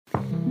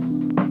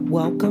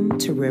Welcome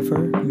to River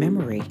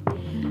Memory,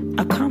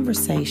 a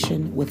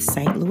conversation with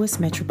St. Louis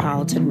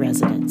metropolitan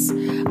residents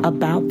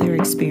about their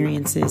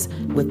experiences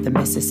with the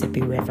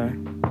Mississippi River.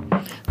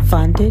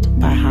 Funded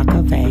by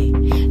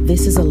HACAVE,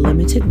 this is a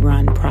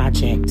limited-run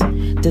project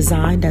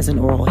designed as an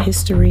oral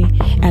history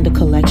and a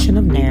collection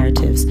of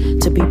narratives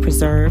to be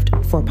preserved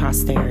for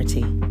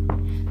posterity.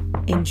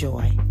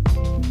 Enjoy.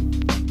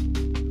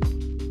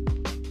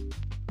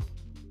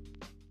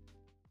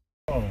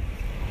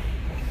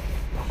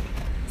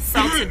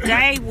 So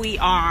today we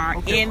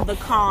are in the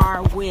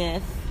car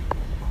with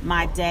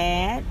my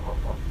dad,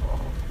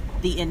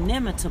 the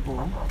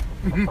inimitable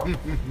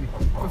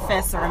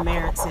Professor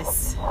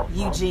Emeritus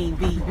Eugene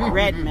B.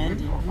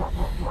 Redmond,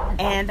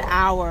 and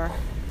our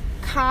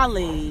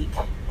colleague,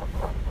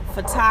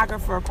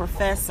 photographer,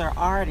 professor,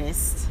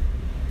 artist.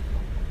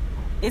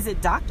 Is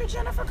it Dr.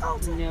 Jennifer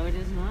Colton? No, it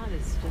is not.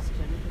 It's just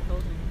Jennifer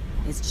Colton.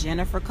 It's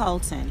Jennifer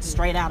Colton,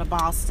 straight out of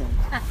Boston,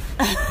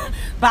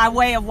 by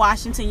way of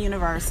Washington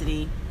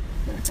University.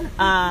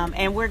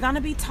 And we're going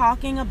to be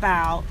talking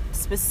about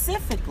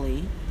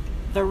specifically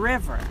the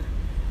river.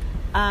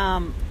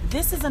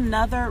 This is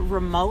another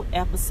remote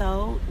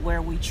episode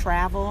where we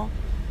travel,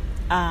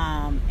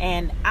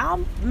 and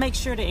I'll make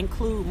sure to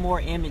include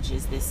more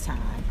images this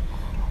time.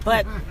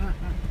 But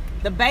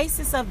the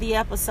basis of the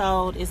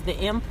episode is the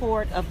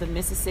import of the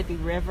Mississippi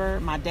River.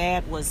 My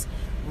dad was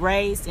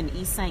raised in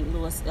East St.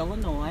 Louis,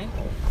 Illinois,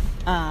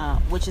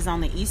 which is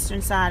on the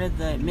eastern side of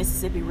the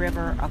Mississippi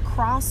River,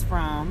 across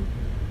from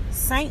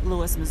St.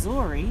 Louis,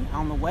 Missouri,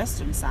 on the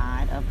western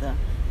side of the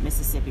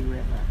Mississippi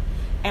River.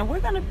 And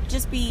we're going to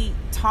just be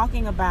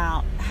talking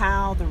about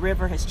how the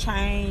river has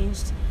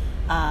changed,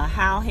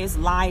 how his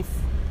life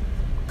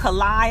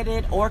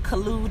collided or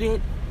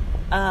colluded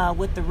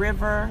with the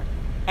river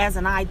as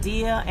an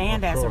idea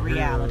and as a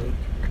reality.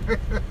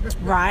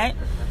 Right?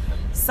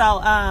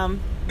 So,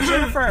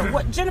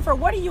 Jennifer,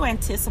 what are you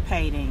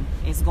anticipating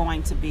is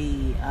going to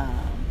be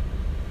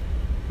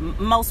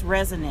most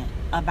resonant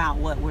about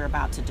what we're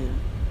about to do?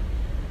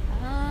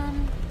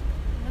 I'm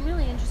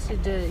really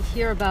interested to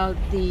hear about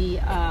the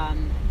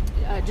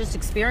just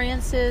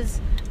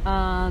experiences,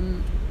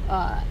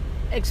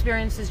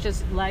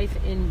 just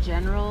life in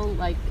general,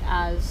 like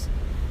as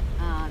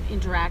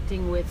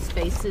interacting with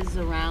spaces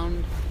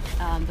around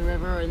the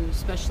river, and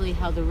especially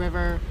how the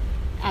river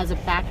as a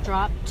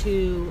backdrop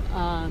to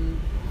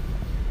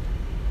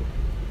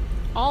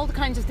all the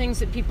kinds of things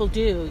that people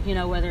do, you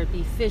know, whether it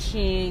be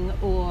fishing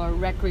or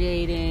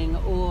recreating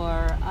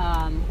or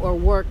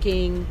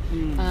working.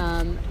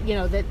 You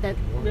know, that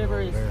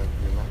river is.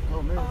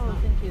 Oh,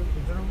 thank you.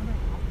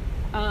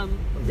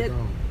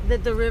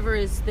 That the river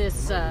is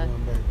this. No,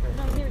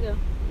 here we go.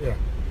 Yeah.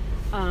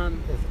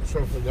 So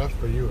that's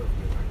for you. If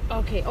you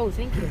like. Okay. Oh,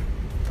 thank you.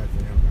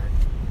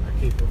 I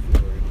keep it for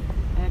you.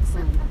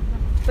 Excellent.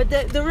 But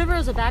the river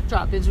as a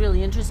backdrop is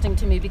really interesting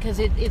to me because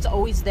it's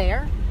always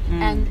there.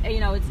 And you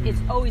know,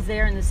 it's always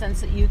there in the sense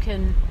that you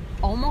can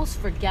almost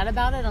forget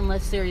about it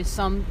unless there is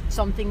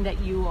something that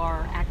you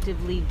are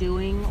actively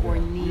doing or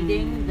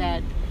needing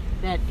that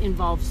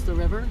involves the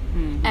river.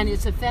 And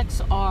its effects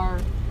are,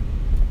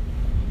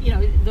 you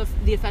know,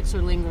 the effects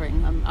are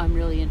lingering. I'm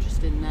really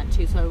interested in that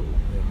too. So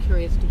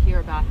curious to hear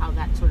about how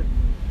that sort of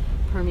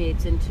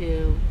permeates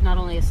into not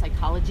only a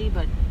psychology,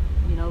 but,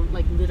 you know,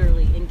 like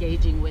literally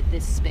engaging with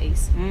this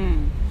space.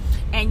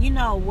 And you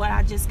know what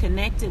I just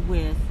connected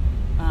with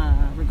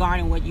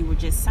regarding what you were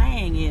just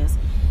saying is,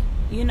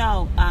 you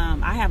know,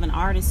 I have an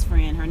artist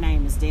friend. Her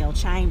name is Dale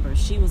Chambers.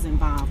 She was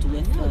involved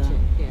with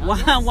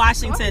the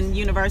Washington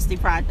University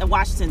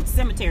Washington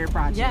Cemetery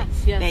project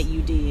that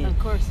you did. Of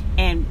course.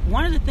 And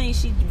one of the things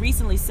she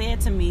recently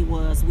said to me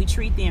was, we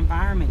treat the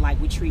environment like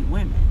we treat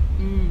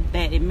women,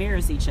 that it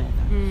mirrors each other.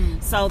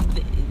 So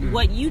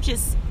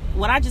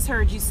what I just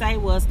heard you say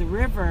was the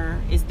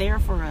river is there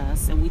for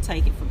us and we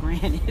take it for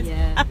granted.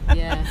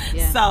 Yeah.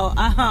 So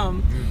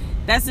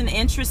that's an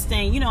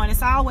interesting, you know, and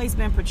it's always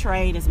been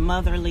portrayed as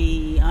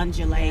motherly,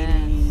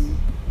 undulating,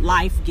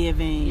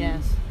 life-giving.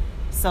 Yes.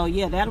 So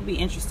yeah, that'll be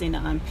interesting to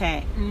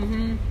unpack.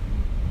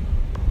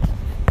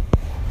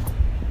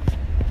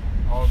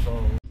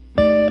 Also.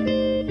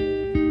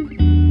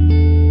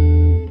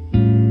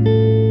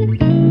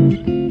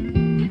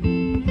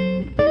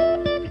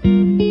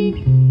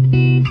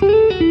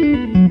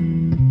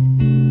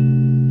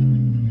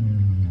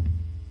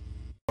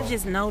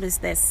 Just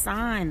noticed that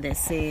sign that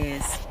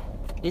said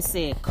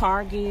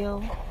Cargill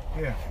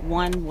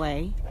one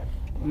way,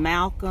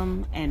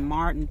 Malcolm and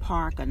Martin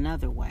Park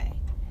another way.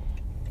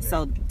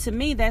 So to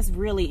me, that's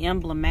really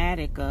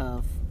emblematic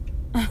of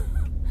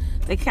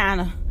the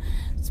kind of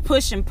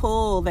push and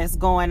pull that's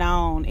going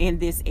on in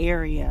this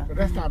area. But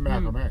that's not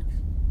Malcolm X.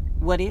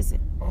 What is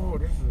it? Oh,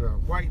 this is a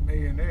white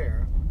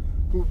millionaire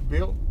who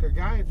built the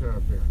geyser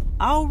up here.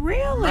 Oh,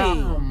 really?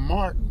 Malcolm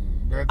Martin.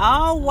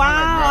 Oh,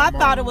 wow. I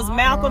thought it was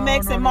Malcolm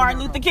X and Martin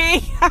Luther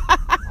King.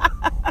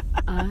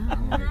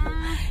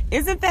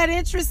 Isn't that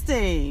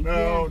interesting?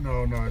 No.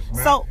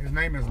 His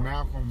name is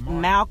Malcolm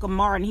Martin. Malcolm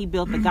Martin. He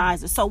built the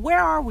geyser. So where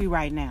are we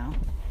right now?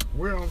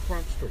 We're on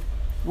Front Street.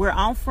 We're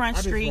on Front I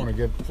just Street want to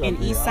get in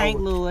something. East St.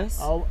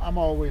 Louis. I'm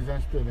always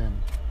interested in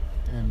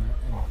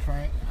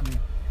train. I mean,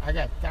 I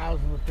got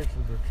thousands of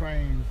pictures of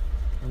trains,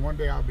 and one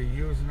day I'll be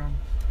using them.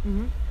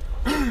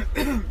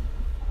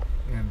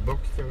 And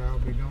books that I'll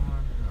be doing,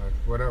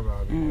 whatever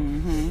I'll be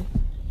doing.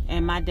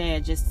 And my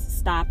dad just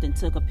stopped and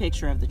took a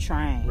picture of the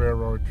train.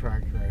 Railroad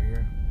tracks right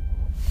here.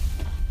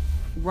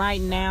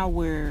 Right now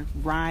we're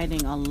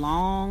riding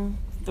along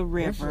the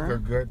river. This is a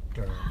good.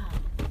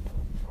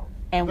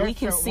 And we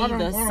can see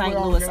the St.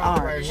 Louis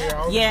Arch.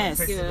 Yes.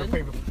 Good.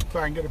 So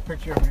I can get a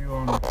picture of you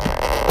on the.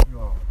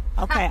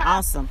 Okay,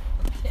 awesome.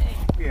 Okay.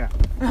 Yeah.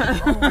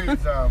 Always.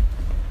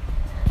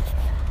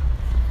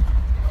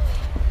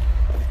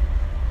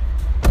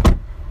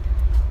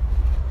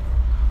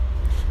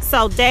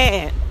 So,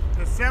 Dad.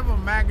 There's several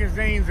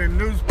magazines and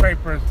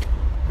newspapers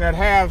that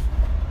have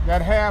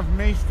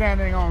me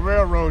standing on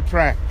railroad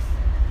tracks.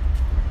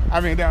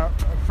 I mean, the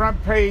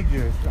front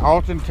pages,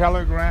 Alton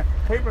Telegram,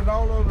 papers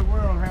all over the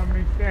world have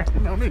me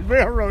standing on these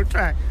railroad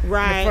tracks.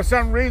 Right. But for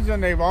some reason,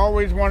 they've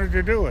always wanted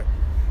to do it.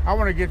 I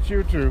want to get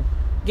you to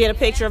Get a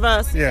picture of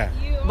us? Yeah.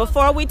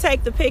 Before we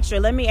take the picture,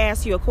 let me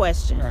ask you a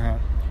question.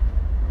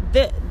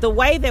 The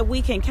way that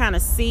we can kind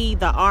of see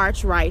the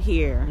arch right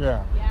here.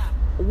 Yeah.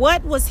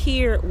 What was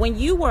here when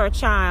you were a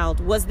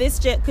child? Was this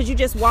just, could you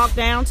just walk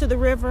down to the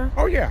river?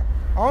 Oh yeah.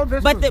 All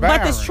this But was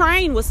barren. this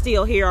train was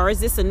still here, or is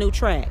this a new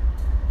track?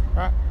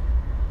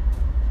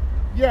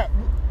 Yeah.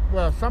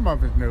 Well, some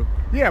of it's new.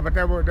 Yeah, but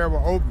there were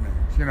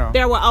openings, you know.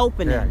 There were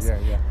openings.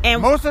 Yeah.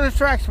 And most of the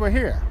tracks were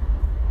here.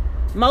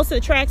 most of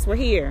the tracks were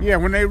here. Yeah,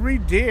 when they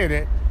redid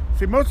it,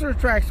 see, most of the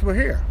tracks were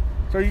here.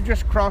 So you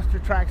just crossed the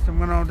tracks and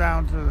went on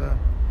down to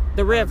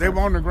The river. they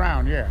were on the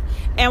ground, yeah.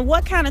 And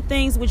what kind of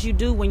things would you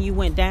do when you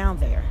went down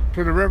there?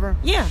 To the river?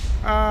 Yeah.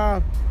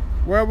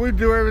 Well, we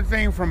do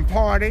everything from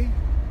party.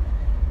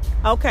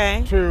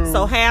 Okay.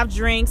 So have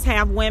drinks,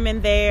 have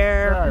women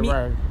there.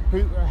 Right.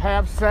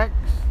 Have sex.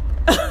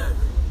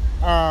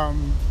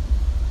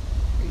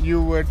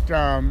 You would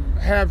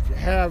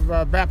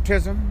have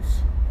baptisms.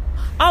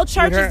 Oh,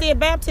 churches did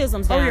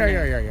baptisms down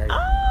there. Yeah.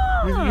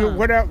 Oh.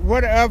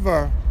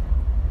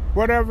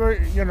 Whatever,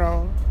 you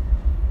know,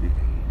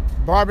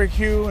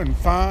 barbecue and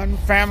fun,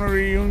 family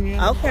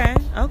reunion. Okay.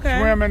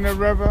 Swim in the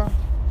river,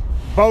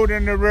 boat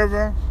in the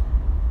river,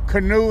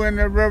 canoe in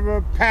the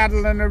river,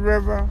 paddle in the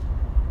river.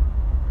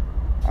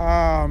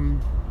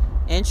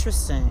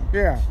 Interesting.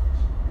 Yeah.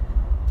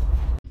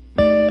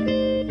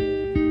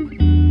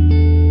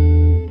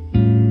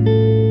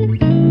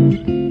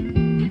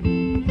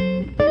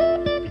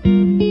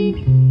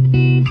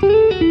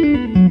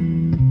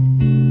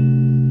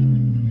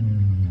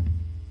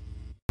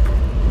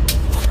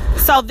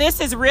 So this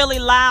is really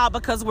loud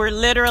because we're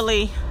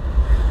literally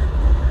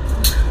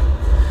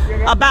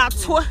about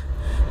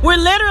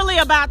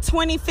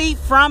 20 feet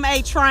from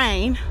a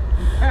train.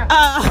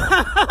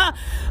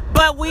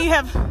 But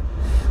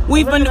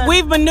we've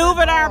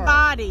maneuvered our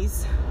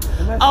bodies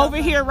over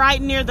here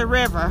right near the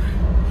river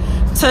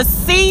to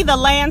see the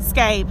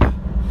landscape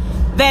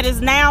that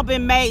has now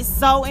been made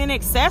so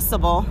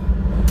inaccessible.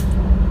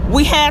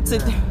 We had to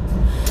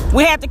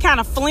kind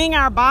of fling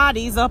our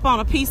bodies up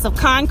on a piece of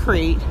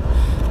concrete,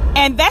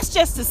 and that's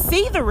just to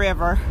see the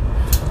river,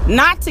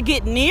 not to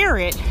get near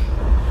it.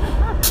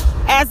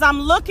 As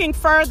I'm looking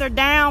further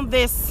down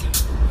this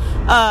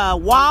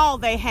wall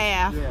they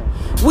have,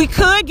 we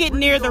could get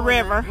near the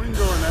river. We can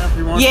go in there if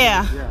you want.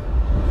 Yeah.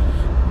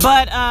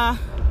 But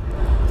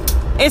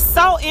it's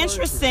so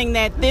interesting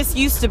that this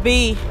used to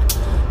be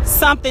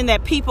something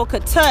that people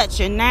could touch,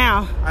 and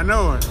now I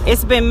know it.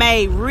 It's been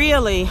made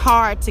really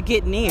hard to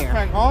get near. In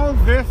fact, all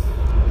of this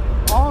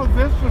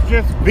was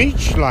just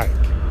beach-like.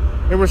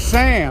 It was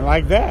sand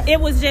like that.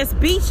 It was just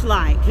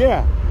beach-like.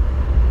 Yeah.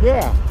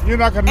 You're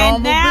like a normal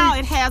And now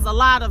beach. it has a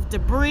lot of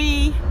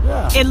debris.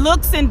 Yeah. It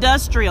looks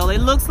industrial. It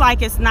looks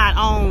like it's not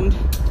owned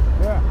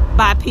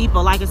by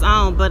people, like it's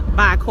owned but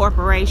by a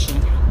corporation.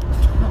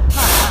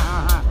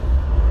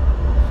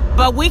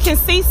 But we can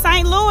see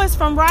St. Louis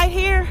from right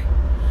here.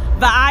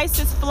 The ice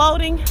is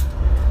floating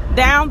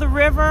down the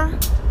river.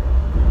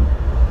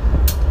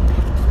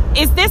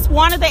 Is this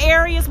one of the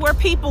areas where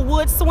people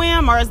would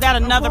swim, or is that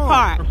another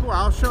part?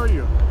 I'll show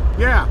you.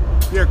 Yeah,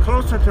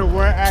 closer to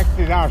where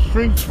actually our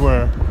streets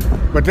were.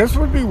 But this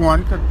would be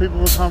one because people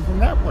would come from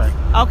that way.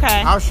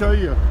 Okay. I'll show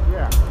you.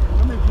 Yeah.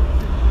 Let me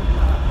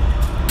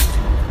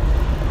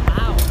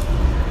Wow.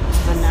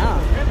 I know.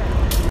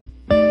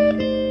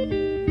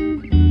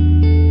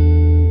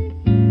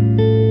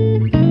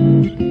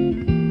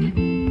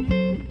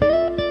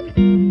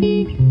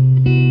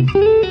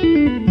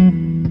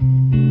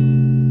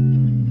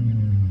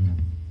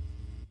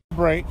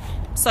 break.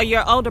 So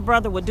your older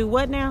brother would do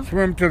what now?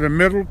 Swim to the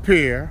middle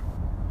pier,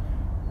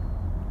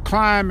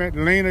 climb it,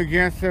 lean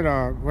against it,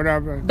 or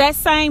whatever. That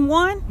same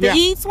one? The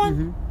Eads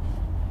one?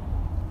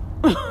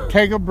 Mm-hmm.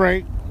 Take a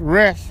break,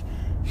 rest,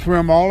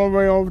 swim all the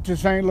way over to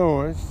St.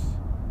 Louis,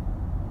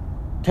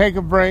 take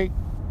a break,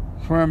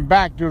 swim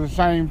back, do the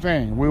same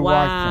thing. We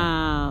watched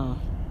them.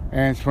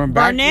 And swim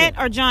back. Barnett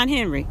or John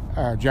Henry?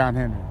 John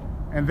Henry.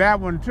 And that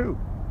one too.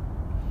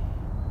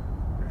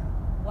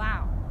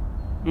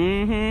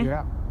 Mm-hmm.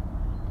 Yeah.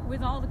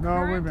 With all the No,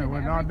 current wait a minute. and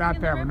Well, everything not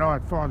in the that river? one. No,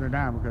 it's farther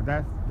down because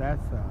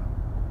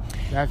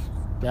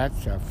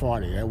that's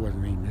 40. That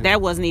wasn't even here.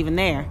 That wasn't even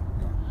there.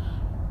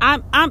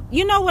 No.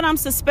 You know what I'm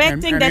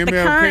suspecting? And that the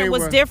MLK current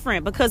was was-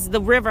 different because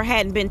the river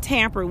hadn't been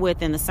tampered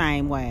with in the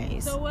same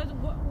ways. So what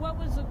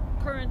was the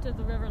current of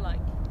the river like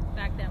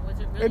back then? Was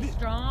it really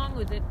strong?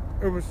 Was it?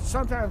 It was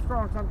sometimes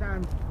strong,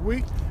 sometimes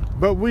weak,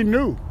 but we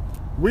knew.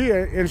 We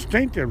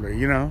instinctively,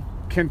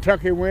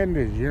 Kentucky wind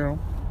is,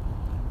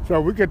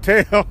 so we could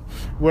tell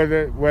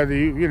whether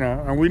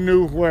and we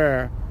knew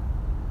where.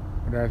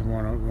 That's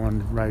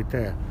one right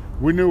there.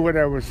 We knew where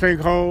there were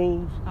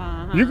sinkholes.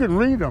 Uh-huh. You can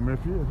read them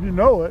if you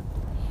know it.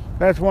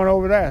 That's one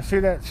over there. See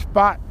that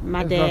spot?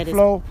 My There's dad a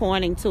flow. is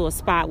pointing to a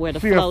spot where the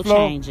See a flow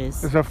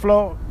changes. There's a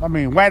flow. I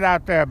mean, right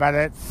out there by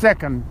that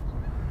second.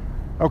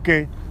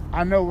 Okay,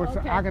 I know what's.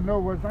 Okay. I can know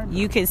what's right there.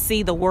 You can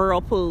see the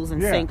whirlpools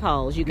and Yeah.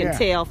 sinkholes. You can Yeah.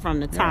 tell from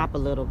the top Yeah.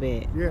 a little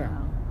bit. Yeah,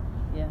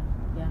 Yeah.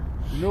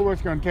 you know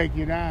what's gonna take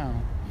you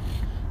down.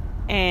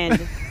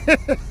 And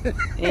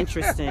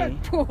interesting,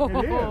 It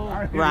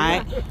is.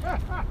 right?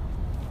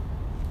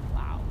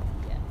 Wow.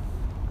 Yeah.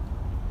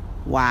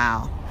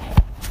 Wow.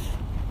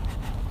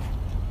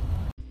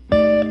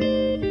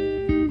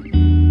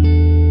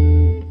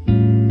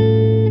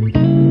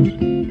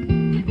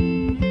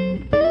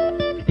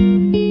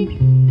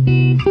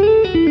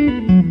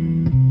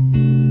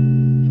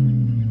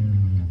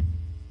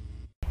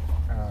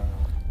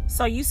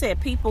 So you said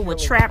people would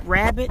trap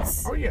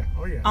rabbits Oh yeah.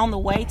 on the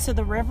way to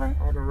the river?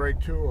 On the way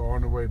to or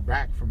on the way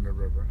back from the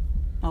river.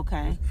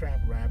 Okay. Just trap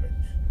rabbits.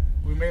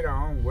 We made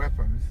our own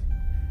weapons.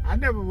 I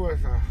never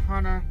was a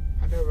hunter.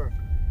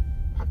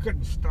 I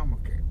couldn't stomach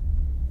it.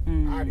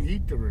 I'd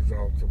eat the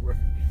results of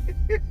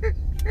it.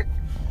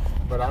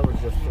 But I was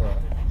just,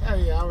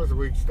 I was a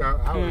weak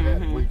stomach. I was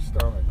had a weak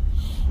stomach.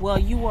 Well,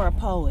 you were a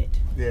poet.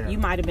 Yeah. You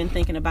might have been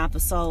thinking about the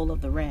soul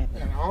of the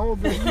rabbit. And all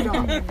this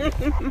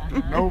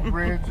stuff. No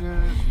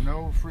bridges,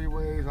 no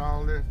freeways,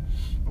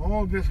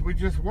 all this we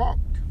just walked.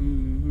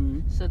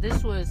 Mm-hmm. So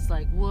this was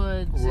like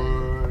woods.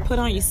 And, Wood. Put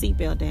on your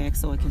seatbelt, Dag,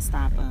 so it can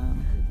stop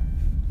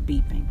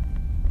beeping.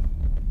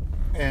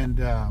 And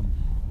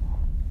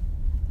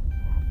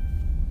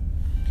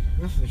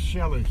this is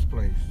Shelley's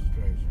place,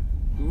 treasure.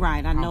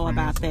 Right, I know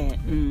about that.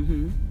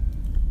 Mm-hmm.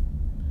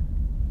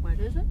 where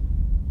is it?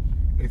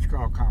 It's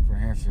called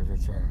comprehensive.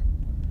 It's a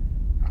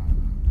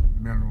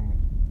mental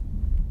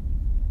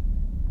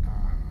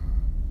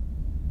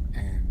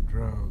and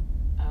drug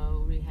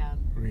Oh, rehab.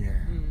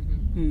 rehab.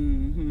 Mm-hmm.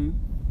 Mm-hmm.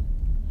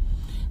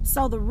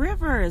 So the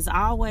river is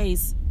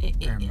always.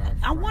 And my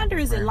I wonder,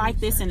 is it friend like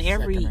this in is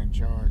every? second in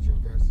charge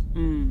of this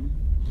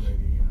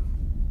lady.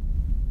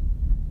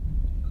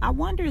 I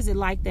wonder, is it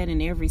like that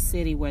in every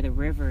city where the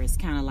river is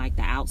kind of like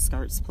the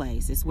outskirts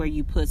place? It's where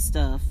you put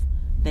stuff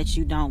that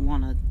you don't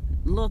want to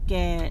look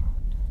at,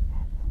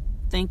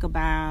 think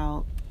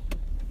about,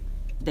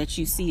 that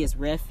you see as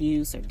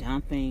refuse or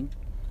dumping.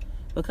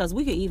 Because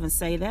we could even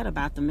say that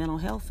about the mental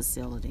health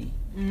facility.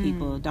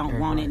 People don't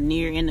want it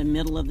near in the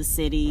middle of the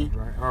city. That's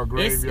right. Or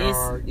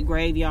graveyard. It's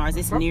graveyards.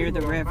 It's Some near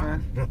the people don't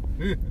river.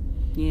 mind.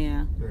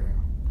 Yeah.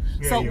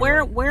 Yeah. So you're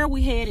where right. are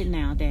we headed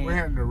now, Dad? We're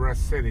heading to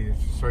Rust City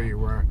to show you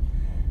where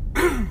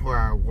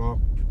I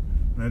walked.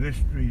 Now this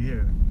street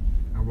here,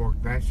 I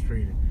walked that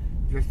street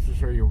just to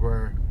show you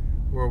where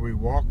we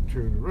walked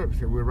to the river.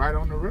 So we're right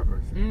on the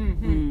river. See?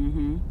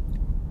 Mm-hmm.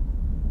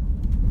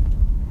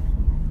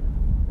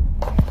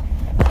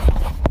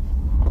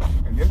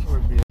 And this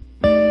would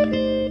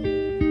be.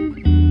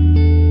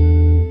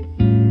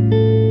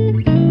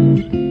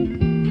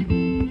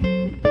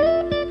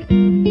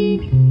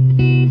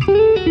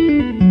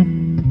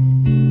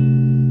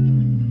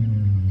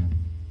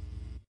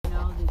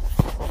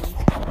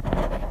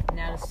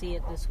 Now to see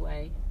it this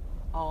way,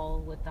 all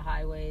with the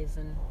highways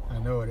and I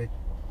know it.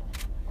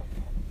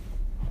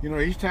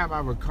 Each time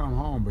I would come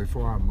home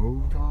before I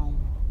moved home,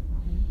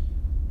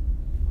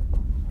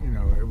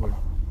 it would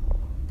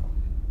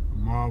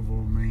marvel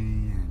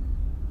me and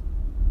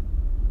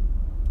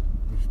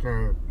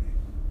disturb me.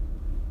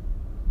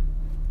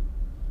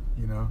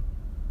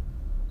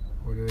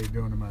 What are they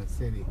doing in my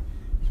city?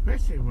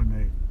 Especially when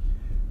they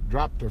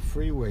drop the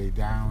freeway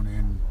down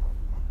in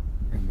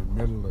the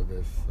middle of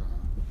this,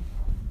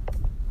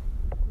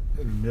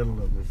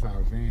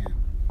 South End.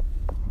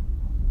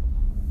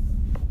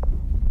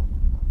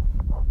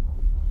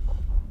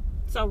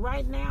 So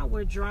right now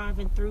we're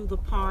driving through the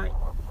part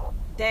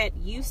that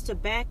used to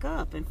back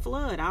up and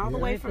flood all the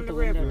way Let me from put the the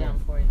window river. down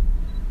for you.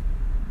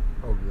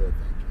 Oh, good,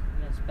 thank you.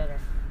 That's better.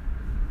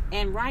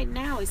 And right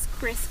now it's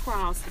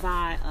crisscrossed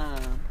by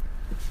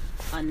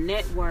a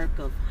network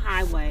of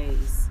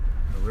highways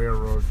The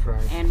railroad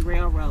tracks. and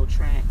railroad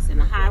tracks. And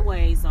the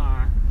highways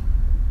are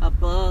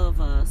above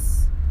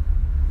us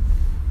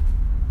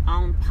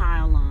on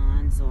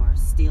pylons or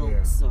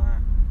stilts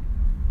or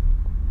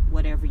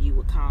whatever you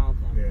would call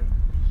them. Yeah.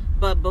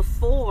 But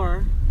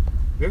before,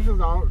 These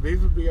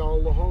would be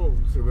all the holes.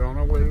 So we're on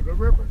our way to the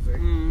river, see?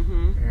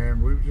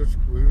 And we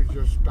would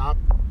just stop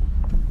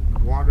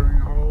watering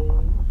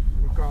holes,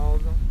 we call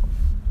them.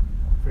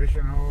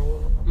 fishing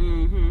hole.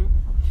 Mm-hmm.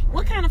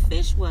 What kind of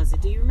fish was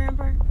it? Do you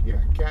remember? Yeah,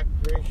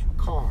 catfish,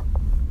 carp,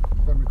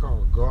 something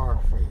called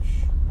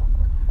garfish.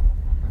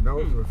 And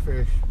those were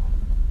fish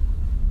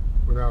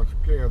without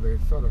scale. They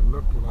sort of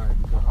looked like,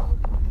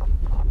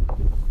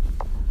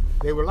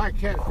 they were like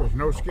catfish,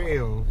 no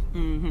scales,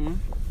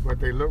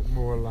 but they looked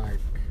more like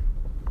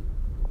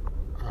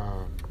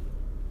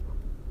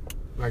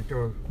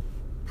those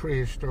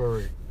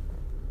prehistoric,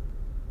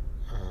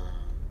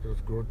 those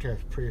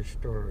grotesque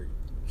prehistoric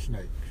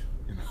snakes.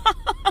 You know.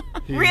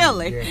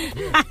 Really?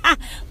 Yeah.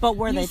 But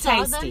were they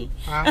saw tasty?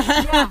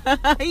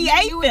 Yeah. He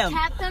ate You them.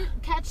 would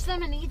catch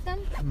them and eat them?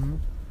 Mm-hmm.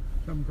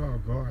 Something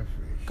called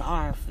garfish.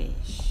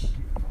 Garfish.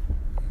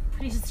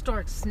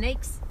 Prehistoric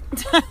snakes.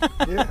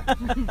 Yeah.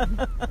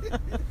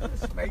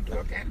 Snake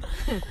looking.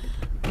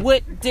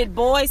 Did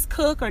boys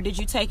cook, or did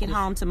you take it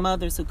home to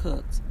mothers who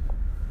cooked?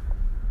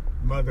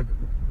 My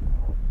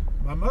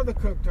mother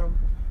cooked them,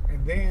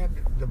 and then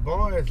the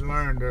boys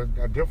learned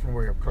a different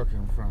way of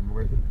cooking from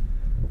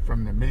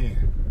the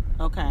men.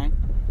 Okay.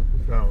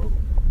 So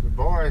the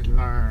boys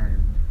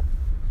learned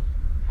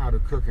how to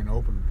cook in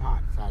open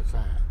pots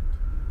outside,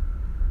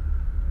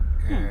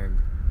 and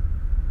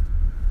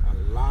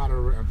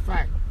in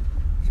fact,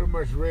 so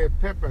much red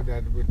pepper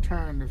that it would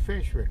turn the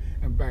fish red.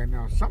 And back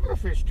now, some of the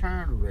fish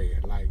turn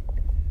red, like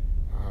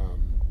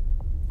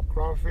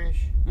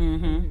crawfish,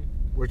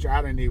 which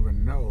I didn't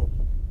even know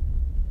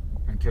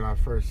until I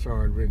first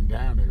saw it written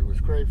down that it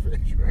was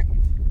crayfish, right?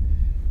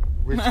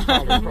 We used to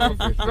call it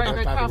crawfish, but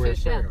that's not the way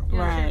it's spelled.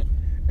 Right.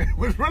 It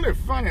was really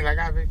funny. Like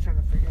I've been trying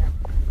to figure out,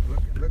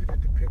 looking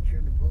at the picture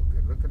in the book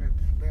and looking at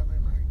the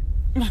spelling, like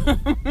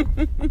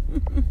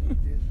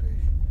this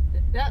fish.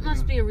 That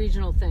must be a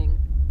regional thing.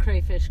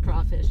 Crayfish,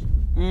 crawfish.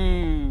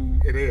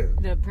 It is.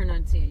 The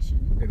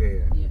pronunciation. It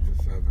is. Yeah. It's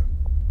a southern.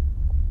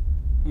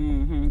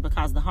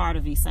 Because the heart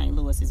of East St.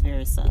 Louis is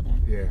very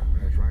southern. Yeah,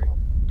 that's right.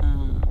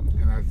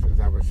 And as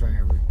I was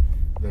saying,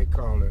 they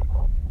call it.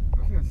 I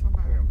was saying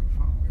somebody on the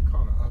phone. They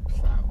call it up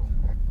south.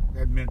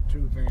 That meant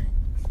two things.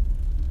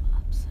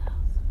 Up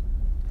south.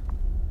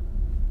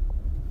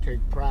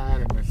 Take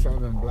pride in the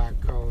southern black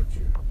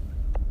culture,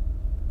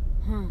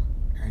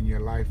 and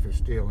your life is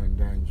still in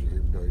danger,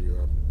 even though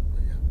you're up.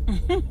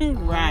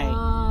 Right.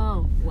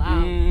 Oh,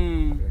 wow.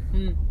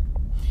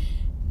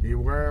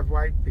 Beware of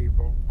white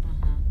people,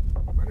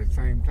 but at the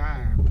same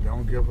time,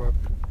 don't give up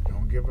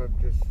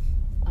this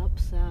Up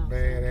south.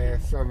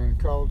 badass southern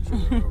culture,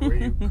 the way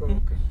you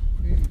cook,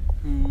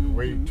 and the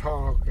way you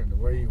talk, and the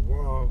way you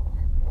walk.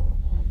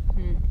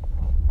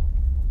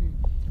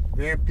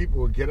 Then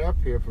people would get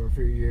up here for a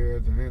few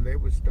years, and then they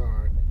would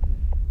start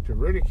to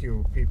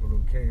ridicule people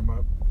who came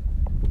up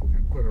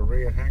and put a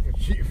red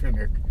handkerchief in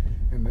the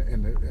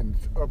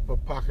upper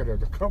pocket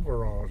of the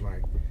coveralls,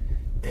 like,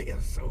 they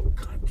are so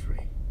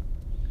country.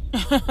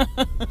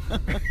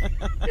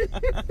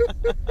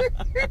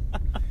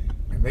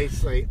 And they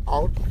say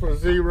alt for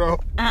zero.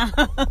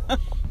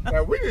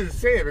 Now, we didn't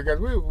say it because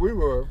we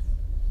were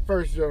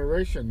first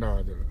generation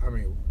Northern. I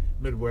mean,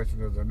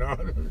 Midwesterners are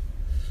Northern.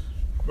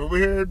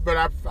 But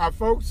our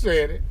folks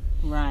said it.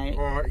 Right.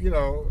 Or,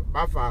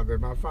 my father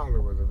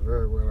was a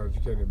very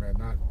well-educated man,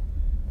 not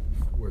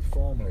with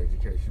formal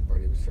education, but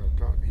he was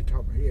self-taught.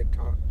 He had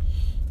taught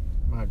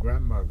my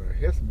grandmother,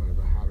 his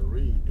mother, how to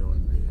read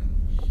during the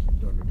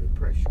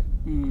Depression.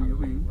 How to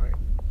read and write.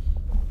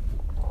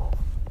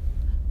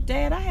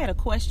 Dad, I had a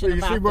question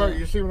about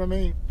you see what I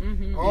mean?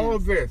 All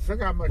of this.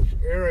 Look how much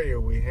area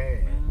we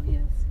had. Oh,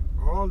 yes.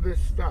 All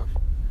this stuff.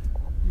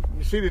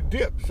 You see the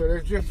dip, so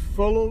it's just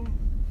full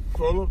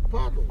of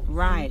puddles.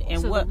 Right.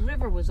 And so the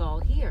river was all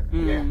here.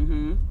 Yeah.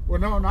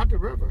 Well, no, not the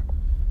river.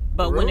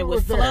 But when it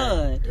would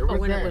flood. It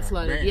would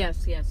flood.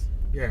 Yes.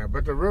 Yeah,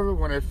 but the river,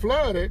 when it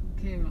flooded,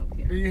 came up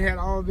here. then you had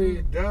all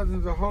these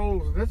dozens of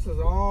holes. This is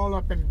all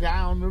up and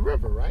down the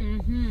river, right?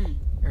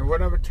 And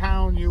whatever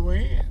town you were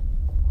in.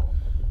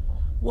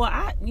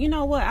 Well, you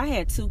know what? I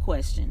had two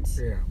questions.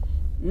 Yeah.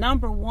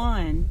 Number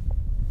one,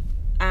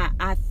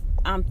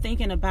 I'm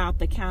thinking about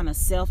the kind of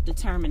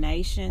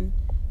self-determination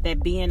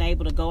that being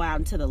able to go out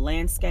into the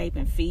landscape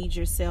and feed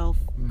yourself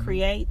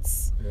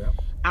creates. Yeah.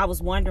 I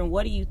was wondering,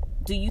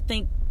 do you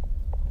think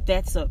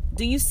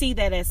do you see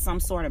that as some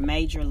sort of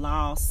major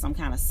loss, some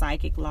kind of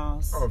psychic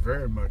loss? Oh,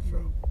 very much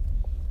so.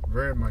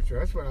 Very much so.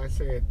 That's what I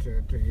said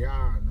to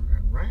Yah and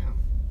Ram.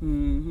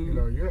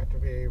 You have to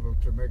be able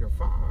to make a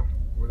fire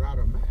without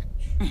a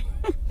match.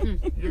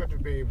 You have to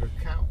be able to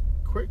count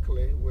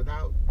quickly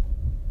without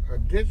a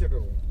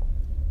digital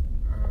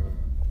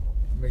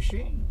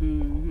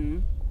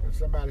machine. If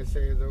somebody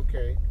says,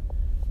 okay,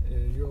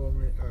 you owe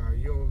me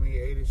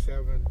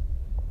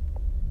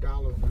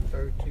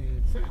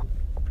 $87.13,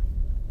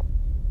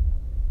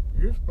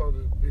 you're supposed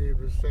to be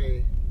able to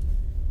say,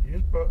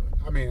 this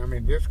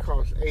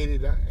costs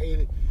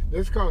 $80.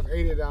 This costs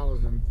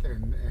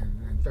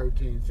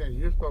 $80.13.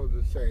 You're supposed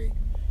to say,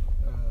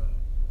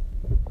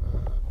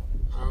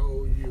 I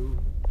owe you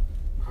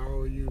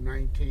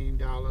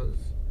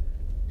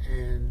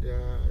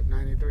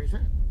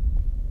 $19.93.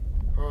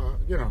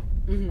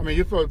 I mean,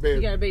 you're supposed to be.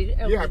 You gotta be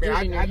able Yeah, to I mean, do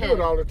it in your I do head. it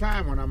all the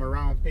time when I'm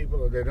around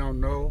people that don't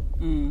know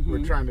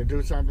we're trying to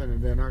do something,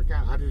 and then I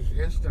just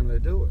instantly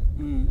do it.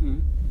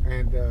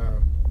 And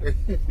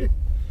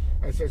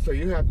I said, so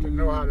you have to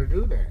know how to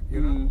do that,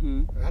 you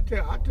know. I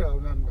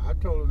told them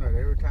that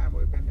every time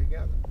we've been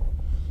together.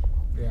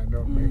 Yeah, I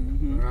know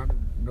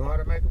know how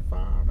to make a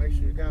fire. Make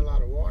sure you got a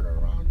lot of water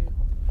around you.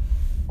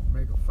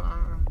 Make a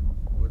fire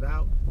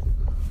without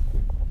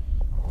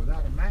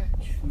a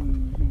match.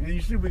 And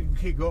you see, we can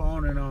keep go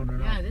on and on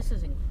and on. Yeah, this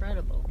is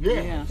incredible.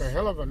 Yeah, it's a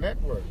hell of a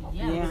network.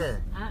 Yeah, Yeah.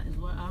 that is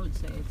what I would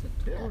say. It's a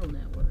total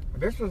network.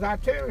 This was our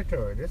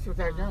territory. This was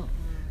our zone.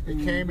 It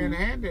came in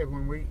handy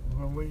when we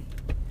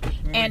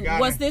And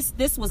was this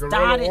was guerrilla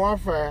dotted?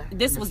 warfare.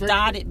 This was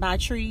dotted by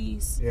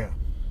trees. Yeah.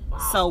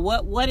 So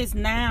what is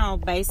now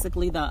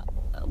basically the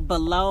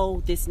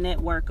below this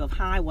network of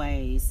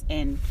highways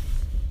and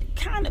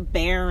kind of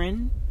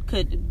barren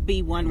could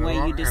be one way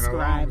you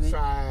describe and it.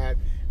 Side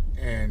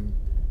and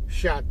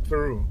shot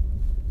through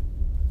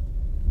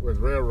with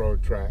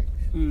railroad tracks.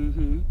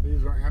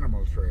 These are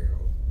animal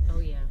trails. Oh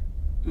yeah,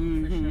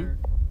 for sure.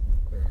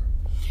 Yeah.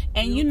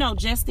 And you know,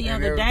 just the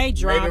And other they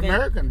day were driving. Native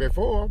American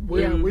before.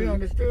 We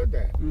understood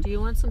that. Do you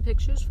want some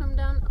pictures from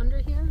down under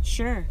here?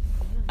 Sure.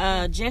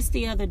 Just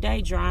the other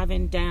day,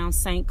 driving down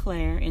St.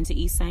 Clair into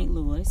East St.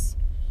 Louis,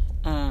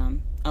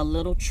 a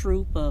little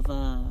troop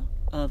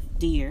of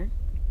deer.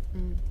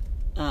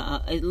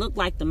 It looked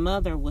like the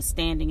mother was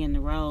standing in the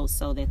road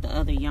so that the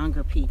other the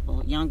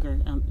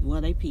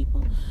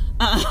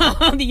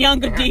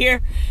younger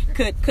deer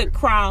could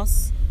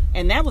cross.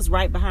 And that was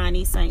right behind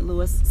East St.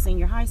 Louis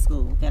Senior High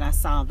School that I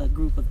saw the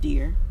group of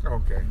deer.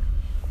 Okay.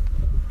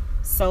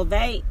 So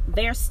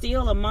they're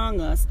still among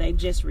us. They've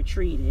just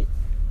retreated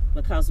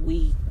because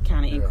we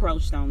kind of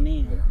encroached on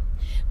them. Yeah.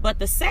 But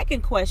the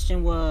second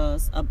question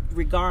was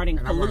regarding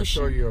And I'm going to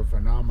pollution. show you a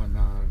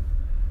phenomenon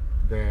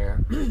there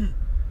when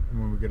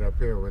we get up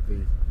here with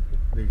these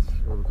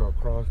what we call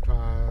cross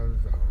ties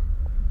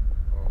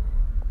or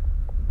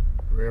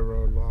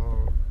railroad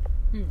logs.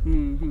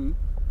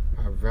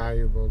 How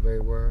valuable they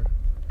were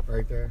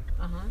right there.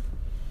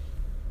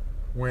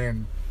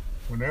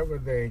 Whenever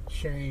they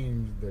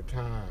changed the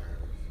ties,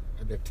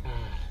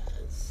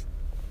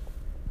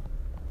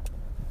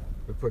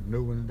 to put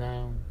new ones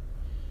down,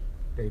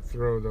 they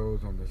throw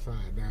those on the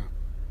side down.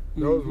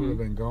 Those would have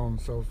been gone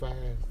so fast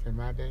in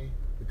my day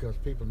because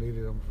people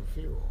needed them for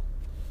fuel.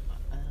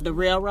 The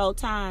railroad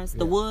ties,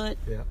 the wood.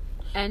 Yeah.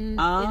 And in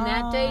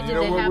that day, did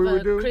they have a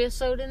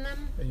creosote in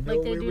them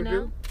like they do now?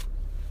 You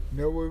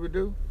know what we would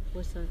do?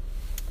 What's that?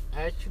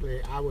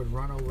 Actually, I would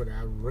run over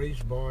there,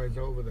 race boys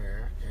over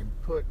there, and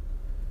put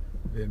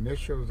the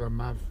initials of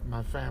my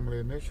family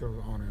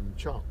initials on them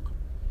chalk.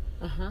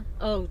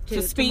 Oh,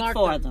 to speak mark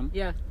for them.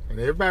 Yeah. And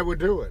everybody would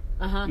do it.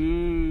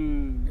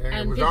 And And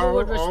it was people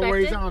would respect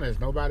always it? honest.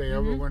 Nobody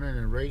ever went in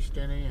and raced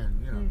any, and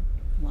you know.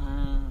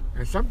 Wow.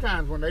 And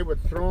sometimes when they were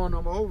throwing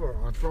them over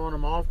or throwing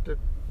them off the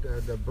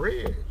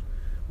bridge,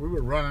 we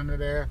would run under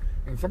there,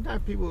 and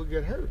sometimes people would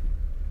get hurt.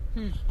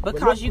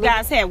 Because you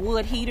guys had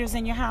wood heaters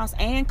in your house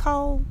and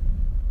coal?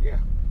 Yeah.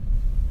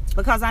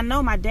 Because I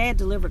know my dad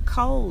delivered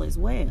coal as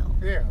well.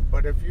 Yeah,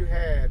 but if you're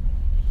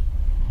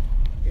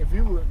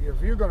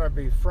gonna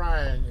be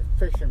frying and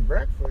fixing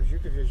breakfast, you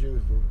could just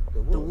use the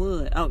wood. The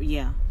wood. Oh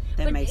yeah,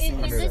 that But makes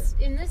sense.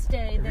 in this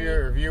day,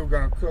 If you were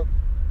gonna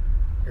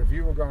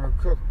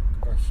cook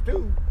a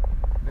stew,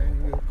 then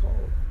you use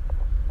coal.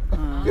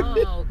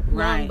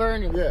 Right.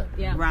 burning.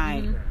 Yeah.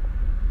 Right.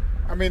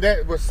 I mean,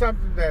 that was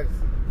something that's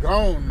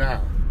gone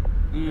now.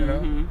 You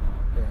know.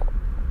 Yeah.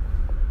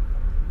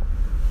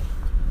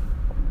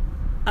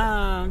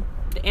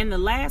 And the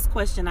last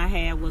question I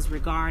had was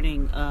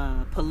regarding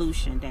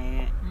pollution,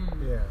 Dad.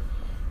 Yeah.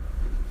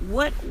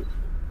 What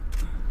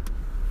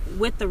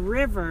with the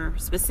river,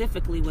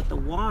 specifically with the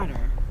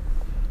water,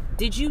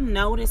 did you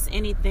notice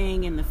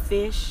anything in the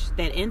fish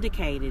that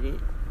indicated it?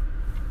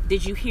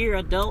 Did you hear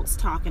adults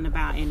talking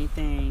about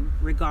anything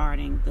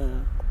regarding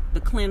the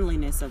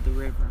cleanliness of the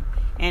river?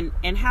 And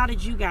how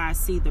did you guys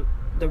see the It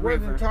river?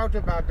 wasn't talked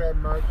about that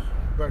much,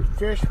 but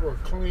fish were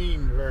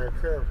cleaned very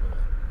carefully.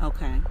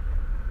 Okay.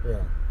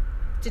 Yeah.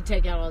 To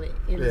take out all the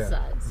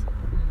insides.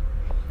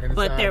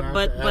 But there,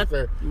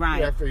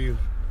 after you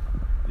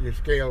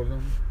scale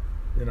them,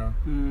 you know.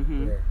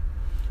 Yeah.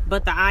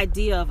 But the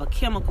idea of a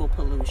chemical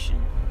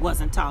pollution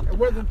wasn't talked about. It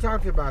wasn't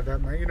talked about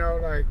that, man. You know,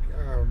 like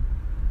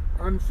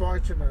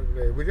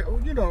unfortunately,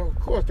 of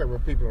course there were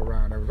people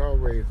around. There was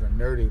always a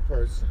nerdy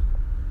person.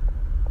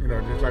 You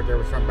know, just like there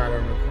was somebody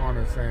on the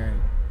corner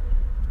saying,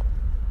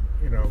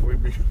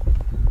 we'd be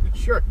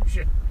church.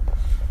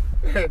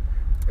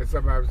 And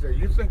somebody would say,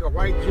 "You think a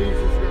white Jesus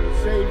is going to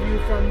save you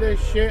from this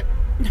shit?"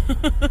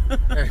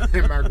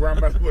 And my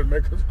grandmother would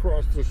make us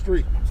cross the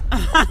street.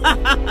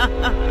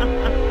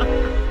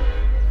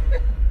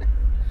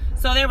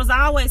 So there was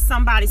always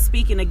somebody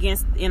speaking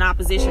in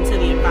opposition to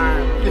the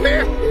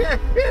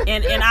environment.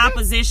 In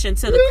opposition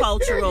to the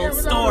cultural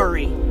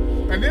story.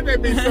 And then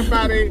there'd be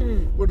somebody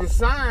with a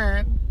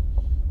sign,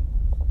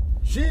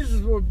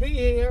 Jesus will be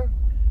here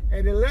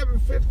at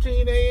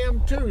 11:15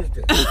 a.m.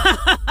 Tuesday.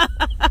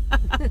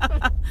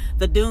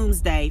 The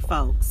doomsday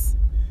folks.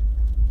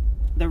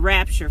 The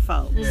rapture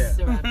folks. This is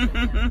the rapture,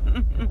 yeah.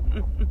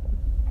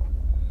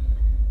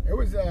 It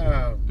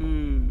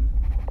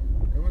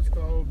was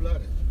cold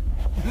blooded.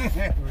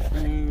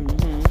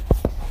 Mm-hmm.